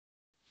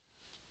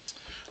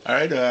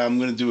Alright, I'm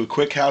going to do a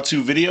quick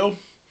how-to video.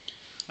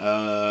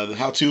 The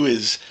how-to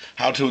is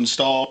how to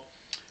install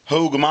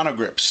Hogue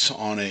Monogrips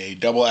on a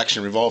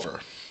double-action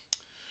revolver.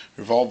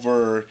 The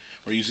revolver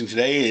we're using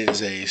today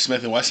is a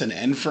Smith & Wesson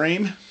end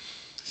frame.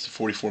 It's a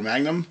 44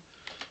 Magnum,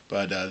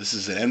 but this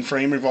is an end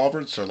frame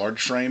revolver. It's their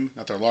large frame,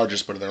 not their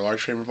largest, but their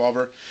large frame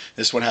revolver.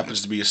 This one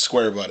happens to be a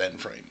square butt end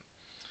frame.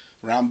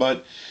 Round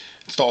butt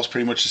installs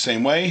pretty much the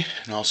same way,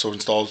 and also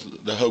installs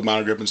the Hogue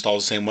Monogrip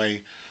installs the same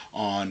way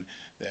on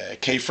the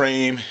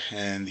K-frame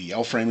and the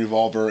L-frame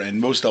revolver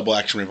and most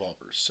double-action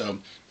revolvers. So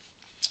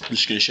I'm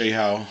just going to show you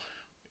how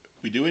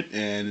we do it,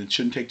 and it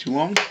shouldn't take too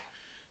long,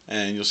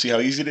 and you'll see how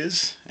easy it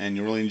is, and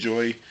you'll really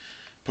enjoy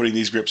putting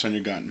these grips on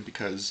your gun,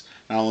 because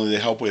not only do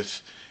they help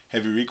with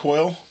heavy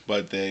recoil,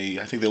 but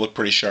I think they look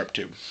pretty sharp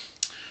too.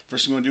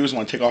 First thing I'm going to do is I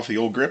want to take off the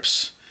old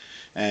grips,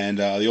 and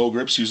the old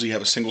grips usually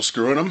have a single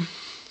screw in them.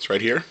 It's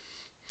right here,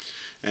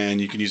 and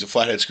you can use a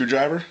flathead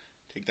screwdriver.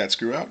 Take that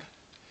screw out.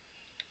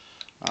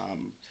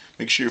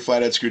 Make sure your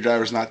flathead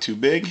screwdriver is not too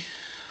big.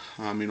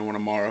 You don't want to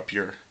mar up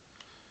your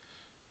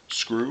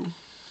screw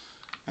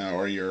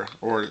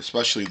or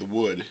especially the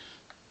wood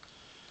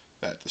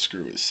that the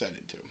screw is set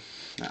into.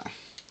 Now,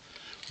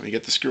 when you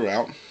get the screw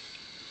out,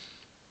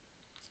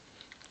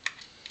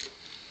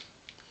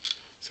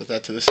 set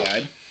that to the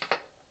side.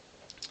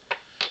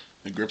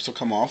 The grips will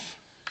come off.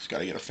 Just got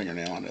to get a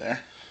fingernail under there,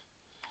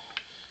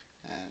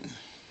 and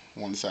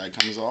one side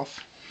comes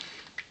off.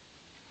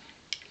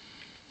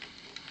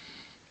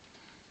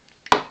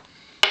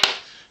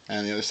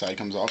 And the other side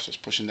comes off,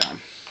 just pushing down.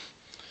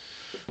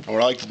 And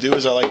what I like to do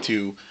is I like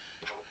to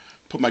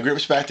put my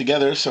grips back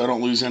together so I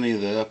don't lose any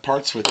of the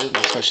parts with it,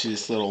 especially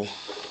this little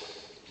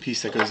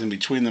piece that goes in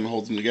between them and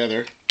holds them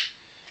together.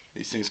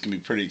 These things can be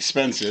pretty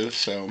expensive,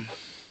 so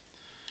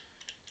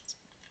it's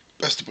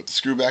best to put the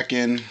screw back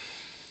in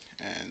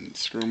and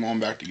screw them on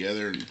back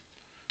together and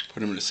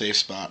put them in a safe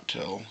spot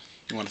till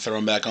you want to throw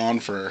them back on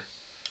for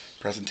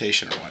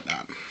presentation or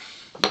whatnot.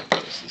 Put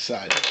this to the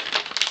side.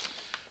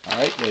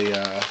 Alright,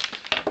 the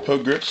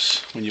Hogue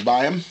grips, when you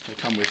buy them, they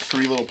come with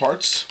three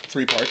parts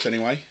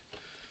anyway.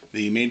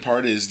 The main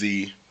part is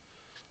the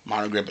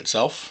monogrip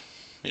itself,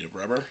 made of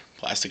rubber,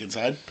 plastic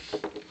inside.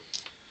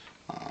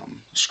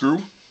 Screw,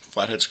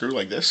 flathead screw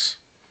like this,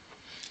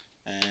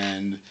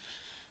 and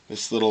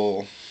this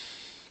little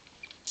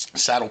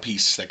saddle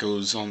piece that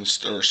goes on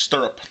the or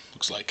stirrup,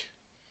 looks like,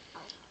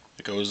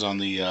 that goes on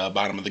the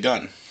bottom of the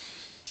gun.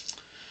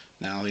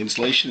 Now the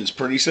installation is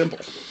pretty simple.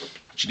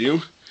 What you do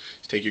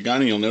is take your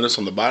gun, and you'll notice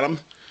on the bottom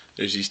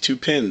there's these two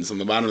pins on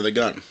the bottom of the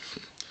gun.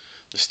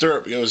 The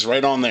stirrup goes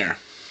right on there.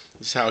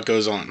 This is how it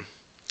goes on.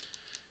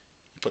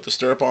 You put the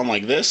stirrup on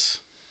like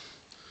this,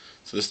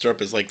 so the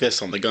stirrup is like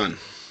this on the gun.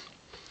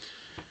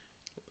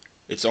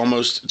 It's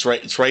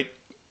right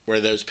where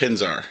those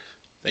pins are.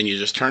 Then you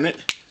just turn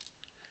it,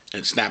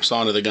 and it snaps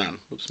onto the gun.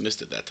 Oops,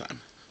 missed it that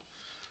time.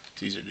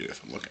 It's easier to do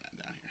if I'm looking at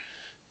it down here.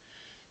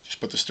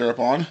 Just put the stirrup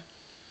on,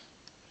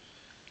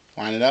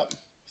 line it up,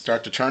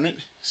 start to turn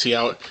it. See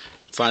how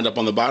it's lined up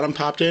on the bottom,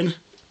 popped in.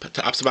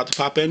 Top's about to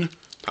pop in,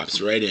 pops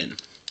right in.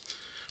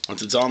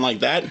 Once it's on like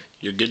that,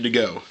 you're good to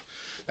go.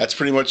 That's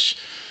pretty much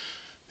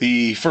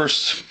the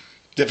first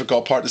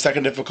difficult part. The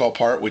second difficult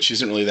part, which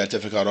isn't really that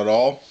difficult at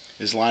all,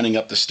 is lining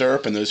up the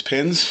stirrup and those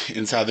pins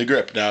inside the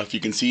grip. Now, if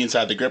you can see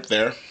inside the grip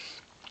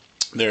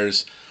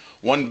there's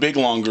one big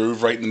long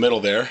groove right in the middle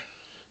there,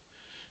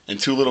 and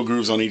two little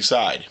grooves on each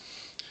side.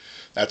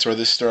 That's where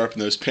this stirrup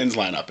and those pins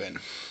line up in.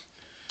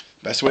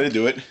 Best way to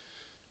do it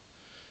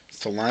is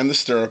to line the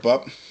stirrup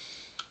up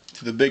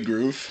to the big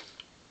groove.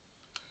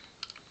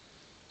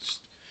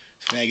 Just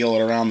finagle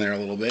it around there a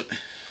little bit,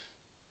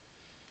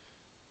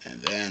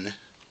 and then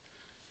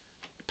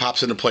it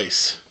pops into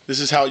place. This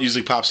is how it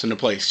usually pops into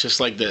place, just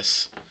like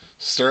this.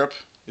 Stirrup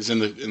is in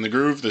the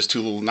groove. Those two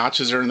little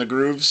notches are in the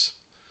grooves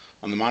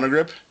on the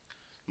monogrip.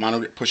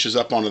 Monogrip pushes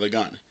up onto the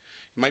gun.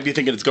 You might be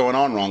thinking it's going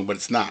on wrong, but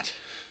it's not.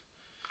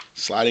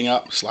 Sliding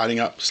up, sliding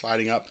up,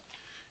 sliding up,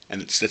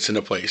 and it sits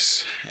into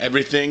place.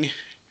 Everything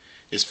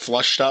is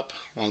flushed up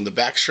along the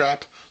back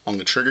strap, along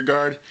the trigger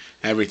guard,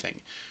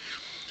 everything.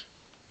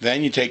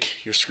 Then you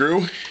take your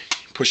screw,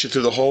 push it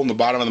through the hole in the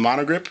bottom of the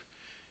monogrip,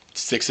 it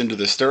sticks into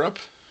the stirrup.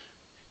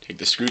 Take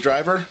the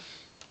screwdriver,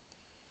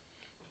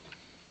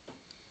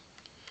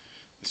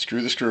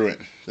 screw the screw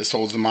in. This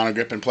holds the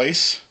monogrip in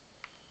place,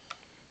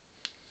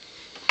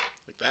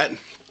 like that.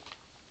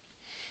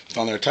 It's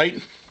on there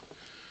tight,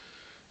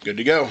 good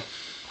to go.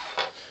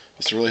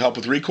 This will really help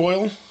with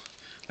recoil.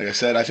 Like I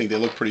said, I think they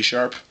look pretty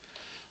sharp.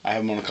 I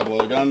have them on a couple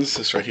other guns.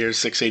 This right here is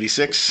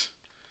 686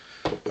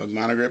 Hogue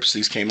Monogrips.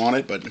 These came on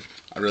it, but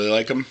I really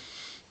like them.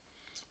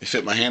 They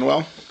fit my hand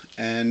well,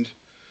 and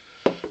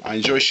I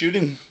enjoy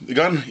shooting the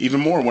gun even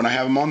more when I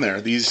have them on there.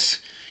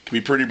 These can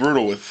be pretty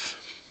brutal with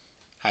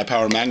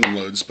high-power Magnum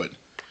loads, but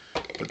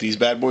put these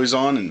bad boys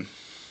on, and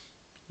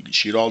you can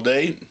shoot all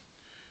day.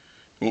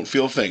 You won't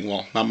feel a thing.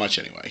 Well, not much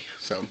anyway.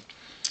 So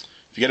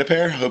if you get a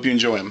pair, I hope you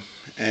enjoy them.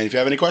 And if you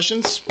have any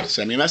questions,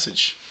 send me a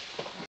message.